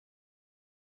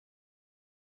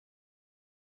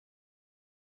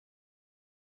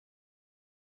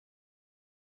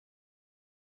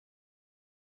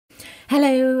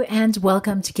Hello and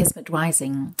welcome to Kismet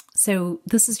Rising. So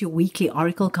this is your weekly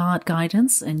oracle card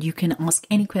guidance, and you can ask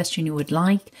any question you would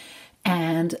like,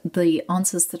 and the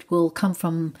answers that will come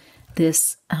from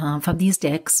this from these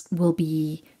decks will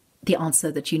be the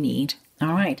answer that you need.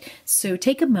 All right, so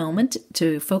take a moment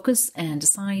to focus and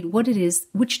decide what it is,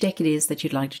 which deck it is that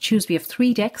you'd like to choose. We have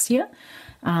 3 decks here.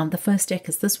 The first deck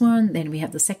is this one, then we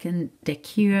have the second deck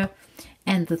here,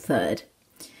 and the third.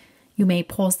 You may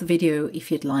pause the video if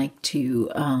you'd like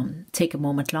to take a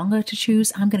moment longer to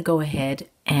choose. I'm going to go ahead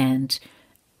and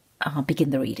begin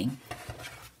the reading.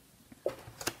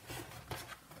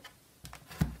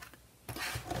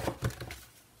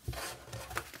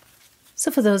 So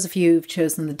for those of you who've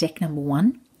chosen the deck number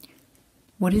 1,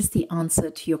 what is the answer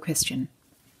to your question?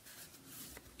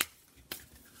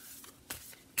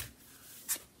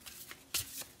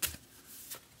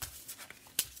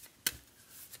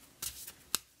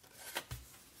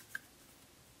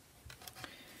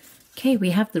 Okay,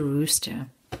 we have the rooster.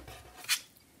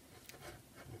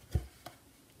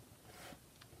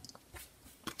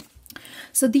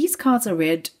 So these cards are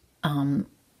read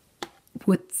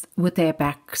with their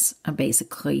backs,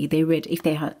 basically. They read if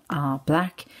they are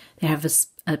black, they have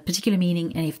a particular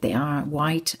meaning, and if they are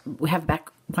white, we have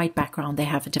white background, they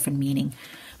have a different meaning.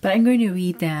 But I'm going to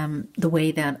read them the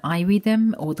way that I read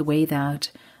them, or the way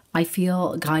that I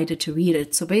feel guided to read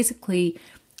it. So basically,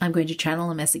 I'm going to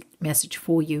channel a message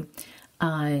for you.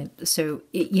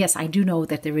 Yes, I do know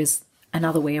that there is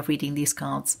another way of reading these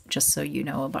cards, just so you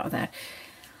know about that.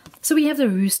 So we have the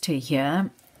rooster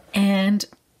here, and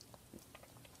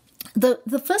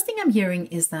the first thing I'm hearing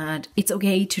is that it's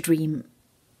okay to dream.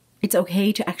 It's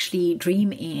okay to actually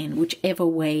dream in whichever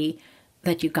way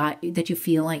that you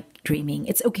feel like dreaming.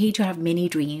 It's okay to have many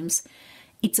dreams.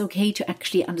 It's okay to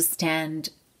actually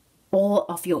understand all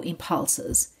of your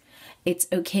impulses. It's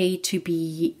okay to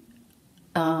be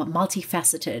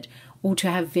multifaceted, or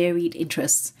to have varied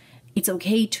interests. It's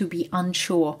okay to be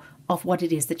unsure of what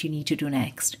it is that you need to do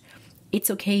next.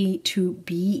 It's okay to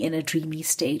be in a dreamy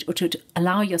state, or to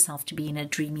allow yourself to be in a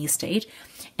dreamy state,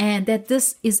 and that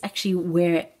this is actually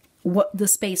what the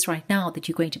space right now that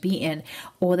you're going to be in,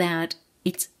 or that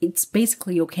it's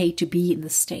basically okay to be in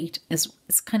this state.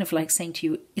 It's kind of like saying to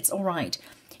you, it's all right.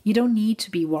 You don't need to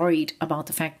be worried about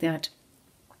the fact that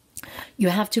you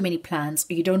have too many plans,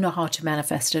 or you don't know how to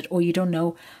manifest it, or you don't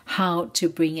know how to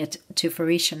bring it to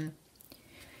fruition.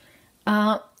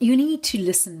 You need to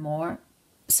listen more.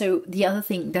 So the other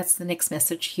thing, that's the next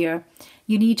message here.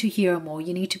 You need to hear more.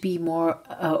 You need to be more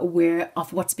aware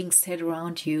of what's being said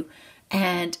around you,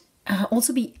 and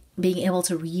also being able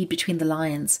to read between the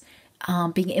lines,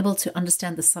 being able to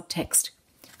understand the subtext.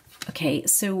 Okay,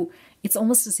 so it's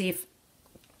almost as if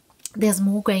there's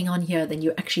more going on here than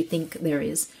you actually think there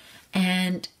is.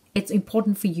 And it's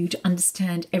important for you to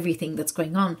understand everything that's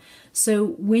going on. So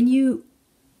when you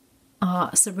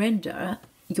surrender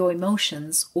your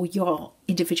emotions or your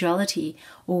individuality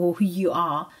or who you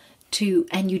are to,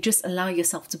 and you just allow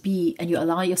yourself to be, and you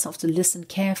allow yourself to listen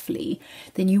carefully,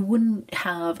 then you wouldn't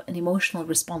have an emotional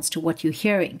response to what you're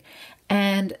hearing.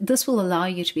 And this will allow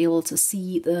you to be able to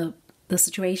see the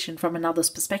situation from another's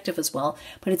perspective as well.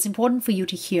 But it's important for you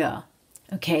to hear,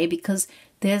 okay? Because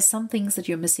there's some things that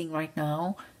you're missing right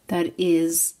now that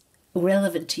is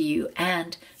relevant to you.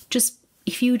 And just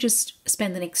if you just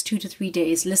spend the next 2 to 3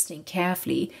 days listening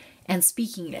carefully and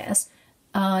speaking less,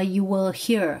 you will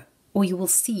hear, or you will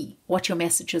see what your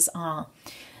messages are.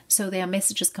 So there are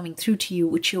messages coming through to you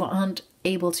which you aren't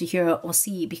able to hear or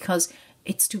see because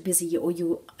it's too busy, or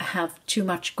you have too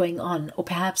much going on, or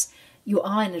perhaps you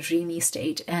are in a dreamy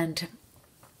state and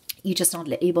you're just not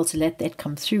able to let that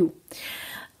come through.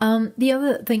 The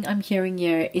other thing I'm hearing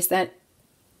here is that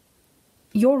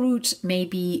your root may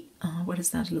be, what is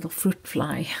that, a little fruit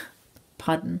fly?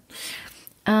 Pardon.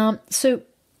 So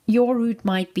your root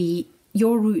might be,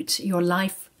 your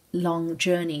lifelong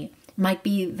journey might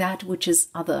be that which is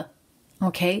other.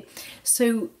 Okay?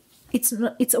 So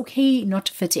it's okay not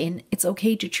to fit in. It's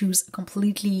okay to choose a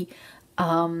completely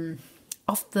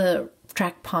off the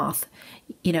track path.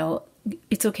 You know,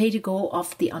 it's okay to go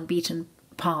off the unbeaten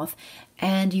path,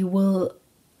 and you will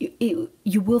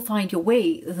find your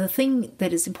way. The thing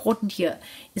that is important here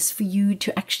is for you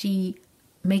to actually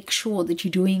make sure that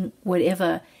you're doing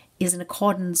whatever is in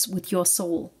accordance with your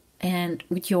soul and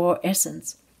with your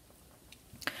essence.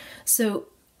 So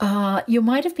you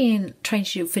might have been trying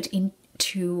to fit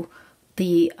into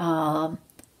the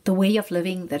way of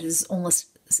living that is almost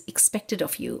expected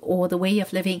of you, or the way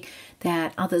of living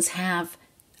that others have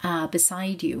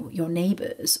beside you, your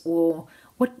neighbors, or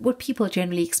what people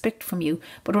generally expect from you.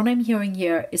 But what I'm hearing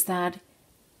here is that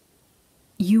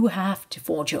you have to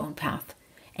forge your own path.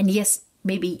 And yes,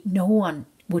 maybe no one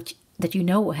that you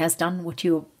know has done what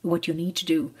you need to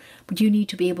do, but you need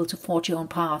to be able to forge your own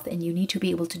path, and you need to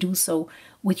be able to do so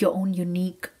with your own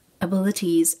unique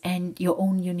abilities and your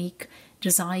own unique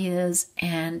desires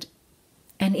and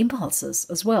impulses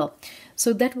as well.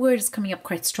 So that word is coming up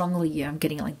quite strongly here. I'm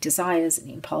getting like desires and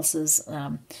impulses.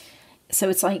 So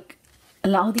it's like,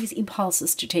 allow these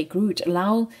impulses to take root.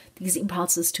 Allow these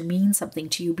impulses to mean something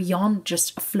to you beyond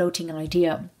just a floating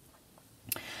idea.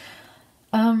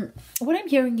 What I'm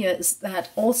hearing here is that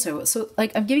also, so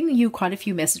like I'm giving you quite a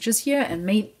few messages here, and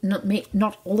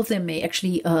not all of them may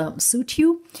actually suit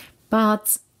you,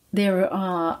 but there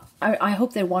are, I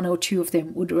hope that one or two of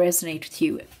them would resonate with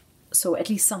you. So at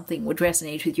least something would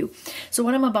resonate with you. So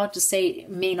what I'm about to say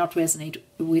may not resonate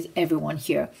with everyone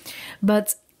here,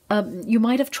 but you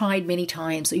might have tried many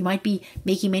times, or you might be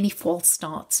making many false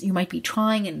starts. You might be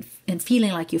trying and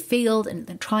feeling like you failed, and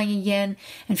then trying again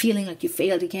and feeling like you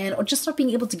failed again, or just not being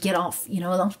able to get off,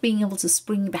 not being able to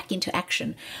spring back into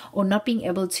action, or not being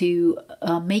able to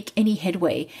make any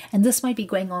headway. And this might be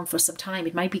going on for some time.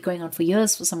 It might be going on for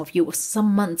years for some of you, or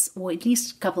some months, or at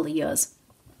least a couple of years.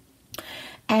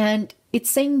 And it's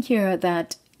saying here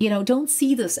that, don't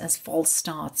see this as false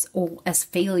starts or as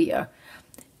failure.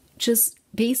 Just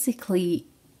basically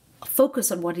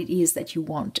focus on what it is that you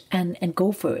want and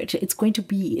go for it. It's going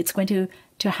to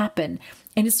happen.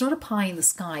 And it's not a pie in the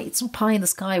sky. It's not pie in the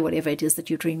sky, whatever it is that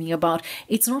you're dreaming about.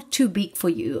 It's not too big for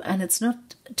you, and it's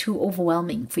not too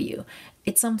overwhelming for you.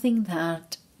 It's something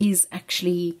that is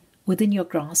actually within your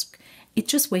grasp. It's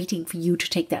just waiting for you to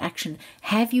take that action.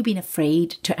 Have you been afraid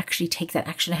to actually take that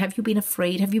action? Have you been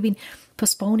afraid? Have you been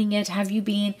postponing it? Have you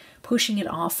been pushing it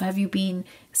off? Have you been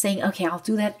saying, okay, I'll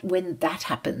do that when that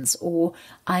happens, or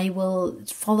I will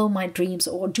follow my dreams,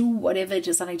 or do whatever it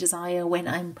is that I desire when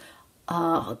I'm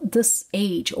this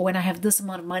age, or when I have this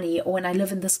amount of money, or when I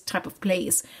live in this type of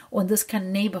place, or in this kind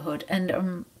of neighborhood?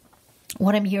 And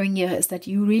what I'm hearing here is that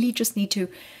you really just need to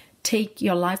take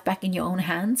your life back in your own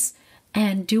hands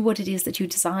and do what it is that you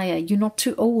desire. You're not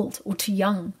too old or too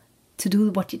young to do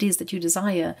what it is that you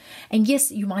desire. And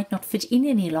yes, you might not fit in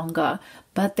any longer,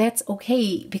 but that's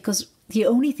okay, because the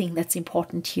only thing that's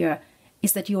important here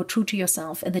is that you're true to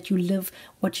yourself, and that you live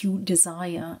what you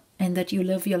desire, and that you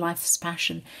live your life's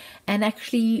passion. And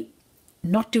actually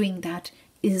not doing that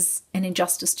is an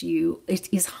injustice to you. It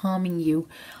is harming you.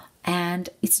 And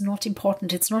it's not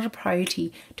important, it's not a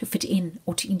priority to fit in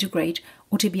or to integrate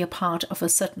or to be a part of a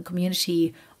certain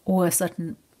community or a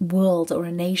certain world or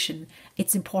a nation.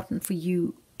 It's important for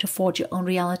you to forge your own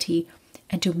reality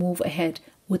and to move ahead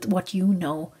with what you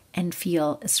know and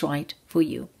feel is right for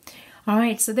you. All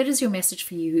right, so that is your message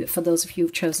for you, for those of you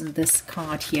who've chosen this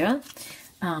card here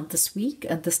this week,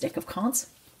 this deck of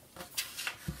cards.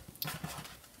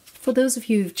 For those of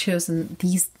you who've chosen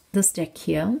this deck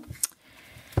here,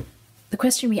 the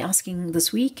question we're asking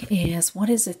this week is, what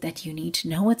is it that you need to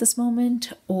know at this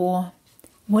moment? Or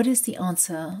what is the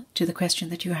answer to the question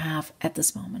that you have at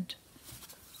this moment?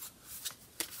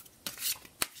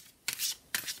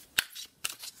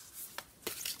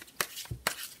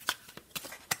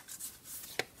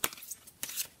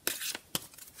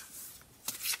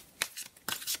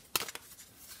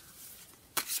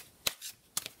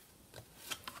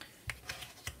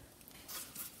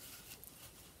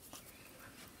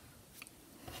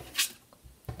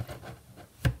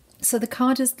 So the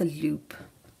card is the loop.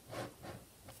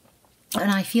 And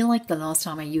I feel like the last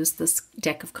time I used this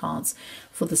deck of cards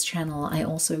for this channel, I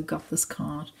also got this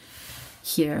card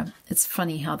here. It's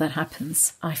funny how that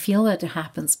happens. I feel that it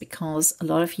happens because a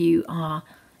lot of you are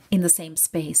in the same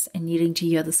space and needing to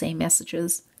hear the same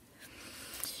messages.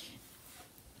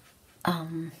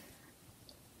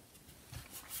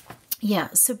 Yeah,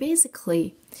 so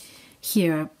basically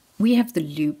here we have the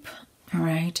loop, all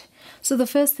right? So the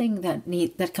first thing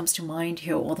that comes to mind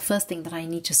here, or the first thing that I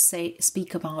need to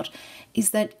speak about, is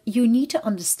that you need to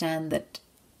understand that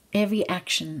every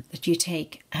action that you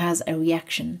take has a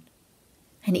reaction,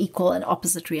 an equal and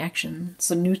opposite reaction.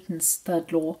 So Newton's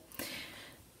third law.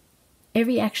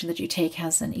 Every action that you take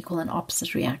has an equal and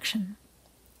opposite reaction.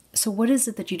 So what is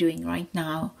it that you're doing right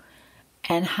now?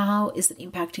 And how is it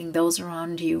impacting those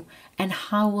around you? And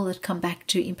how will it come back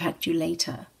to impact you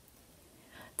later?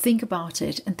 Think about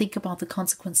it, and think about the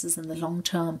consequences in the long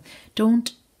term.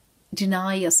 Don't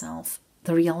deny yourself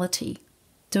the reality.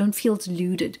 Don't feel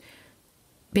deluded.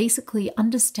 Basically,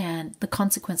 understand the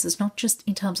consequences, not just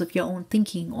in terms of your own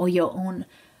thinking or your own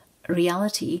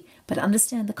reality, but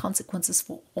understand the consequences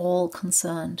for all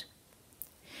concerned.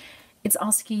 It's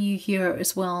asking you here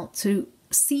as well to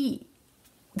see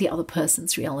the other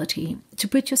person's reality, to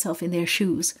put yourself in their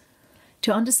shoes,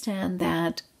 to understand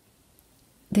that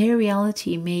their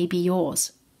reality may be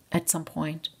yours at some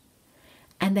point,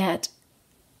 and that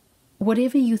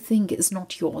whatever you think is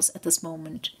not yours at this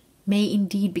moment may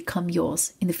indeed become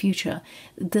yours in the future.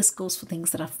 This goes for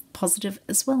things that are positive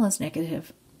as well as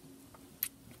negative.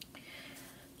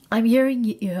 I'm hearing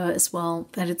here as well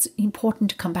that it's important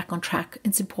to come back on track.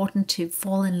 It's important to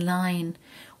fall in line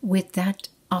with that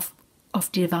of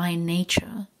divine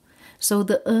nature. So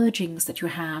the urgings that you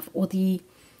have, or the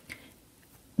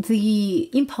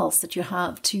impulse that you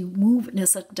have to move in a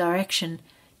certain direction,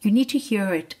 you need to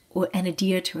hear it and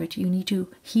adhere to it. You need to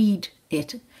heed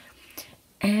it.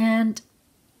 And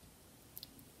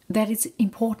that it's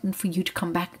important for you to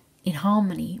come back in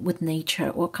harmony with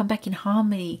nature, or come back in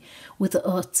harmony with the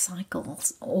earth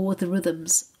cycles or the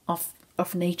rhythms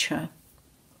of nature.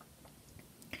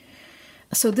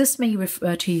 So this may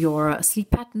refer to your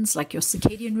sleep patterns, like your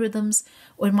circadian rhythms,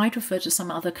 or it might refer to some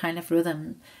other kind of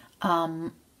rhythm.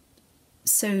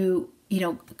 So,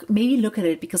 maybe look at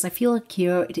it, because I feel like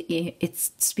here it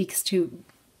speaks to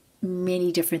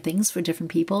many different things for different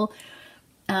people.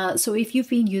 So if you've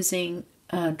been using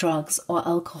drugs or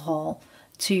alcohol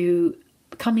to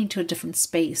come into a different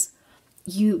space,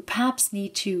 you perhaps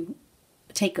need to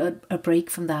take a break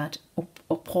from that,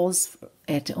 or pause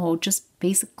it, or just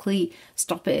basically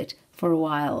stop it for a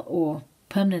while or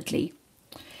permanently,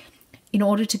 in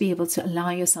order to be able to allow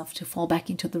yourself to fall back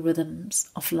into the rhythms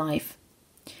of life.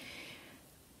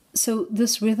 So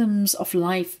this rhythms of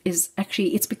life is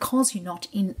actually, it's because you're not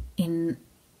in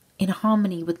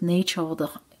harmony with nature, or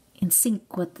in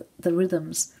sync with the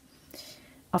rhythms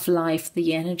of life,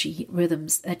 the energy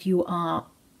rhythms, that you are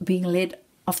being led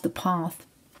off the path.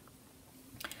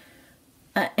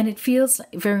 And it feels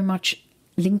very much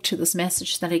linked to this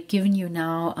message that I've given you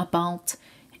now about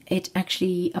it,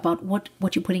 actually about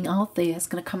what you're putting out there is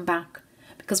going to come back.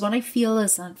 Because what I feel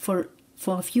is that for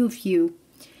a few of you,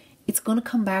 it's going to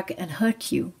come back and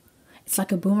hurt you. It's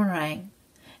like a boomerang.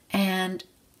 And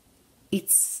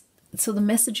so the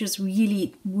message is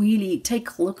really, really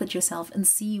take a look at yourself and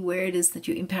see where it is that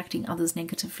you're impacting others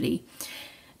negatively.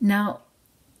 Now,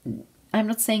 I'm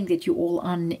not saying that you all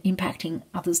are impacting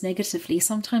others negatively.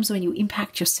 Sometimes when you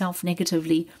impact yourself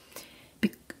negatively,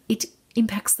 it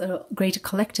impacts the greater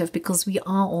collective, because we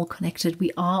are all connected.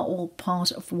 We are all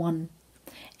part of one.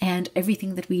 And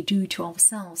everything that we do to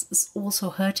ourselves is also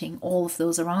hurting all of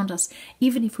those around us,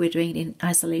 even if we're doing it in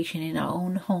isolation in our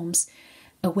own homes,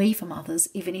 away from others,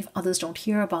 even if others don't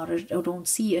hear about it or don't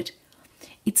see it.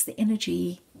 It's the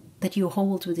energy that you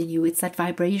hold within you. It's that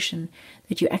vibration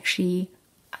that you actually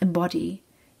embody,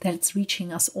 that it's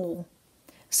reaching us all.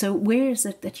 So where is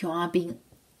it that you are being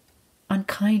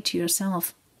unkind to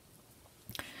yourself?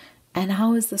 And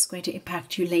how is this going to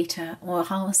impact you later? Or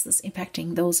how is this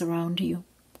impacting those around you?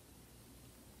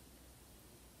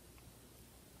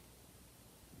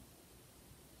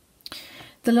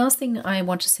 The last thing I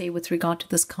want to say with regard to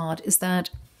this card is that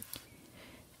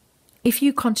if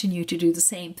you continue to do the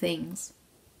same things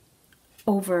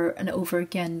over and over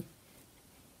again,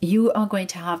 you are going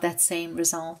to have that same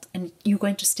result, and you're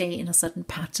going to stay in a certain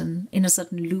pattern, in a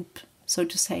certain loop, so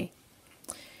to say.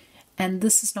 And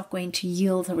this is not going to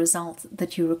yield the result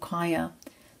that you require.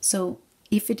 So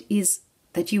if it is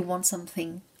that you want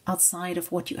something outside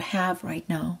of what you have right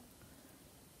now,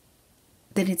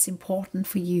 then it's important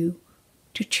for you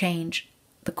to change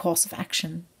the course of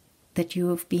action that you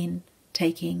have been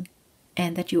taking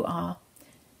and that you are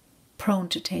prone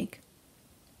to take.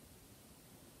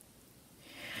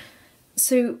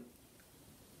 So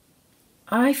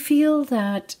I feel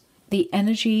that the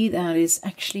energy that is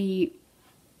actually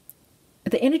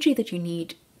the energy that you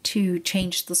need to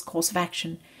change this course of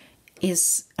action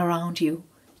is around you. You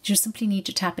just simply need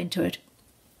to tap into it.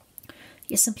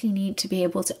 You simply need to be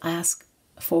able to ask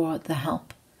for the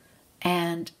help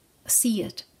and see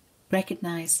it,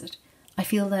 recognize it. I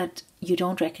feel that you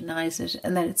don't recognize it,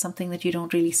 and that it's something that you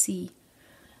don't really see,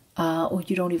 or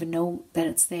you don't even know that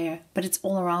it's there, but it's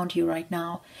all around you right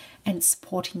now, and it's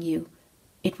supporting you.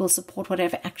 It will support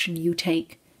whatever action you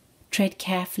take. Tread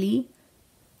carefully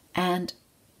and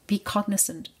be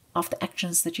cognizant of the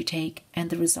actions that you take and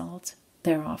the results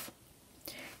thereof.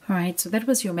 All right, so that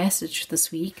was your message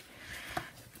this week.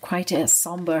 Quite a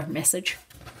somber message.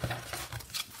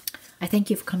 I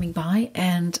thank you for coming by,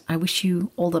 and I wish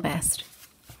you all the best.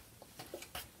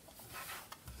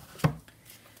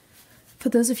 For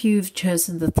those of you who've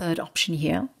chosen the third option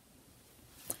here,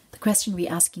 the question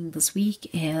we're asking this week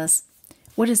is,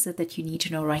 what is it that you need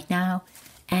to know right now?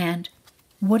 And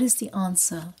what is the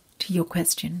answer to your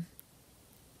question?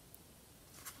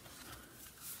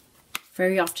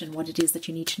 very often what it is that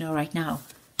you need to know right now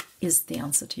is the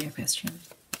answer to your question.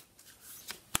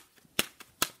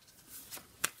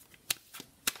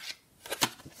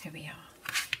 Here we are.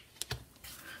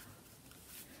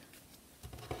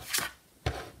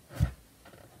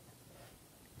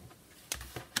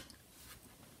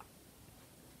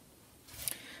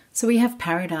 So we have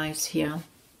paradise here.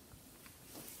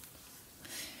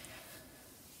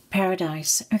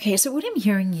 Paradise. Okay, so what I'm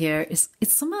hearing here is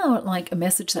it's somehow like a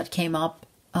message that came up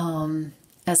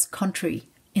as contrary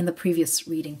in the previous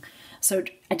reading. So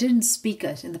I didn't speak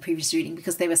it in the previous reading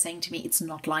because they were saying to me it's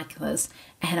not like this,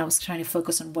 and I was trying to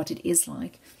focus on what it is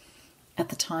like at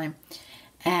the time.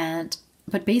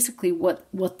 But basically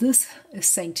what this is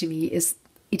saying to me is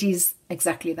it is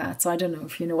exactly that. So I don't know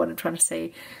if you know what I'm trying to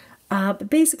say. But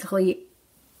basically,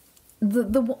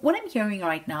 what I'm hearing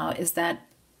right now is that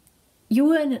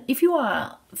if you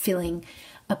are feeling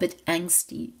a bit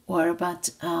angsty or a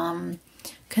bit kind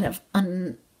of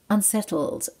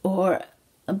unsettled or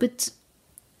a bit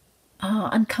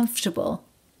uncomfortable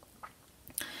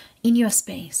in your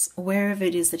space, wherever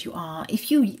it is that you are,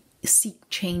 if you seek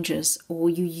changes or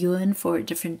you yearn for a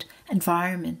different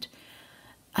environment,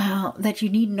 that you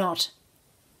need not,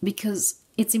 because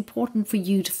it's important for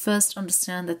you to first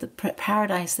understand that the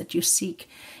paradise that you seek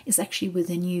is actually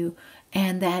within you,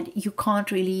 and that you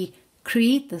can't really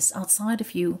create this outside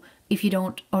of you if you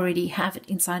don't already have it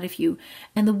inside of you.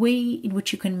 And the way in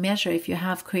which you can measure if you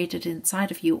have created it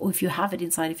inside of you, or if you have it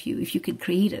inside of you, if you can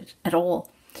create it at all,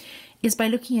 is by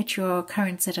looking at your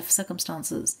current set of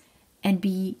circumstances and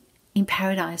be in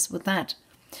paradise with that.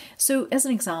 So as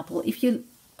an example, if you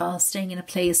are staying in a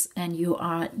place and you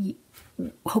are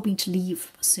hoping to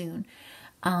leave soon,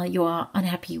 you are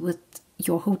unhappy with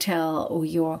your hotel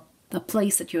or the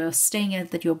place that you're staying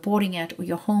at, that you're boarding at, or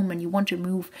your home, and you want to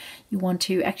move, you want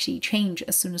to actually change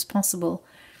as soon as possible,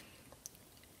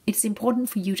 it's important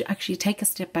for you to actually take a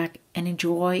step back and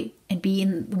enjoy and be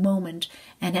in the moment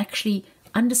and actually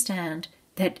understand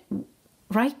that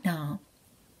right now,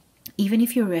 even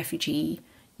if you're a refugee,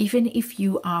 even if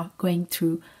you are going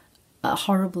through a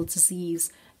horrible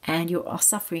disease and you are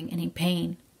suffering and in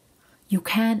pain, you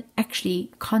can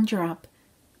actually conjure up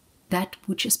that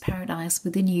which is paradise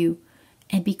within you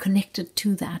and be connected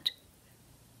to that.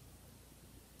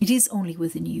 It is only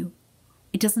within you.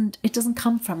 It doesn't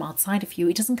come from outside of you.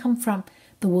 It doesn't come from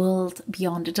the world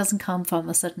beyond. It doesn't come from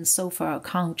a certain sofa or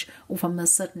couch or from a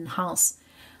certain house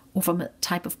or from a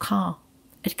type of car.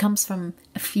 It comes from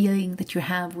a feeling that you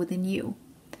have within you.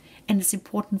 And it's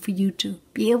important for you to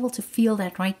be able to feel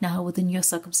that right now within your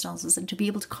circumstances and to be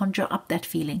able to conjure up that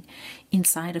feeling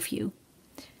inside of you.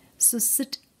 So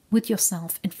sit with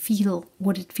yourself and feel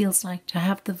what it feels like to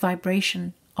have the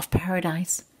vibration of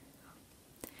paradise.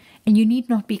 And you need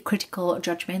not be critical or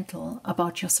judgmental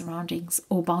about your surroundings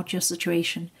or about your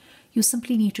situation. You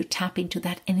simply need to tap into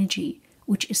that energy,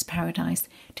 which is paradise,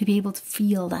 to be able to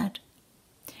feel that.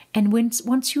 And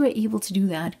once you are able to do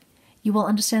that, you will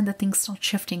understand that things start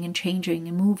shifting and changing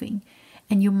and moving.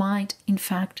 And you might, in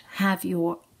fact, have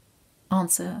your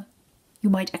answer. You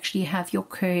might actually have your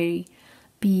query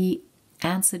be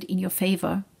answered in your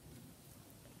favor.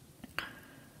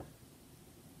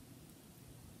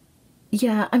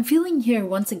 Yeah, I'm feeling here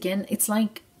once again, it's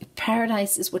like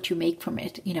paradise is what you make from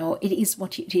it. You know, it is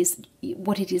what it is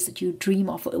that you dream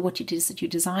of, what it is that you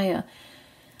desire.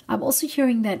 I'm also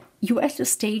hearing that you're at a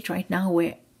stage right now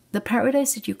where the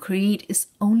paradise that you create is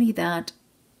only that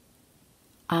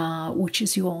which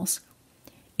is yours.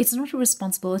 It's not a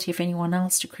responsibility of anyone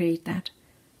else to create that.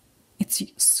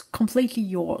 It's completely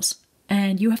yours.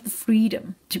 And you have the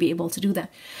freedom to be able to do that.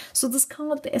 So this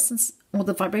card, the essence or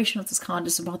the vibration of this card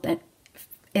is about that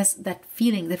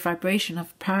feeling, that vibration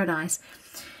of paradise.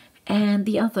 And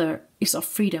the other is of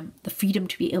freedom, the freedom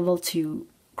to be able to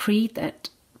create that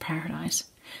paradise.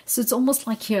 So it's almost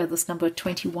like here, this number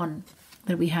 21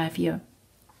 that we have here.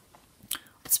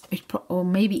 Or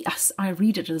maybe I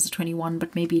read it as a 21,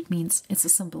 but maybe it means it's a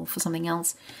symbol for something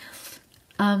else.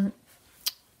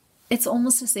 It's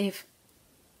almost as if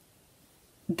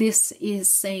this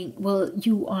is saying, well,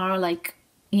 you are like,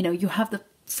 you have the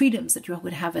freedoms that you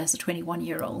would have as a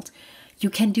 21-year-old. You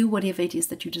can do whatever it is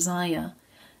that you desire.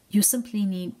 You simply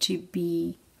need to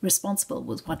be responsible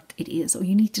with what it is, or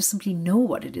you need to simply know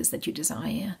what it is that you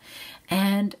desire.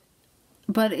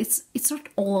 But it's not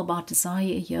all about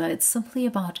desire here. It's simply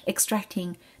about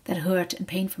extracting that hurt and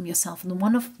pain from yourself. And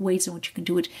one of the ways in which you can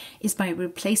do it is by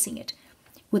replacing it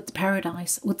with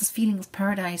paradise, with this feeling of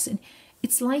paradise. And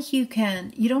it's like you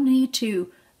don't need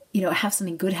to, have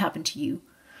something good happen to you.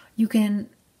 You can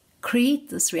create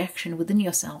this reaction within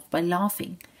yourself by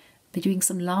laughing, by doing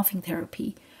some laughing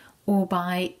therapy, or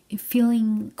by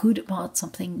feeling good about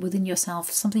something within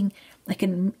yourself, something like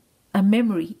a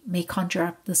memory may conjure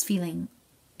up this feeling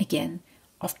again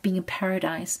of being in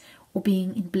paradise or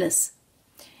being in bliss.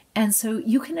 And so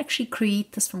you can actually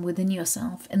create this from within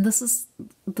yourself. And this is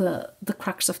the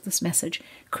crux of this message.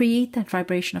 Create that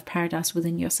vibration of paradise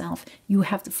within yourself. You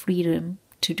have the freedom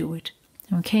to do it.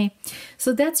 Okay,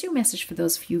 so that's your message for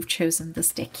those of you who've chosen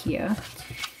this deck here.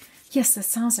 Yes, that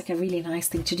sounds like a really nice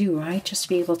thing to do, right? Just to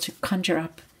be able to conjure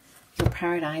up your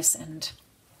paradise and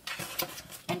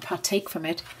partake from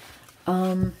it.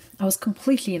 I was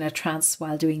completely in a trance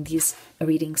while doing these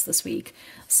readings this week,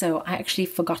 so I actually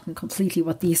forgotten completely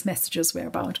what these messages were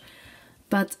about.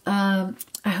 But I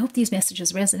hope these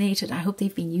messages resonated. I hope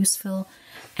they've been useful,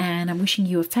 and I'm wishing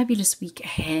you a fabulous week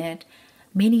ahead.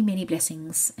 Many, many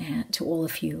blessings to all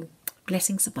of you.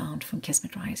 Blessings abound from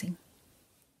Kismet Rising.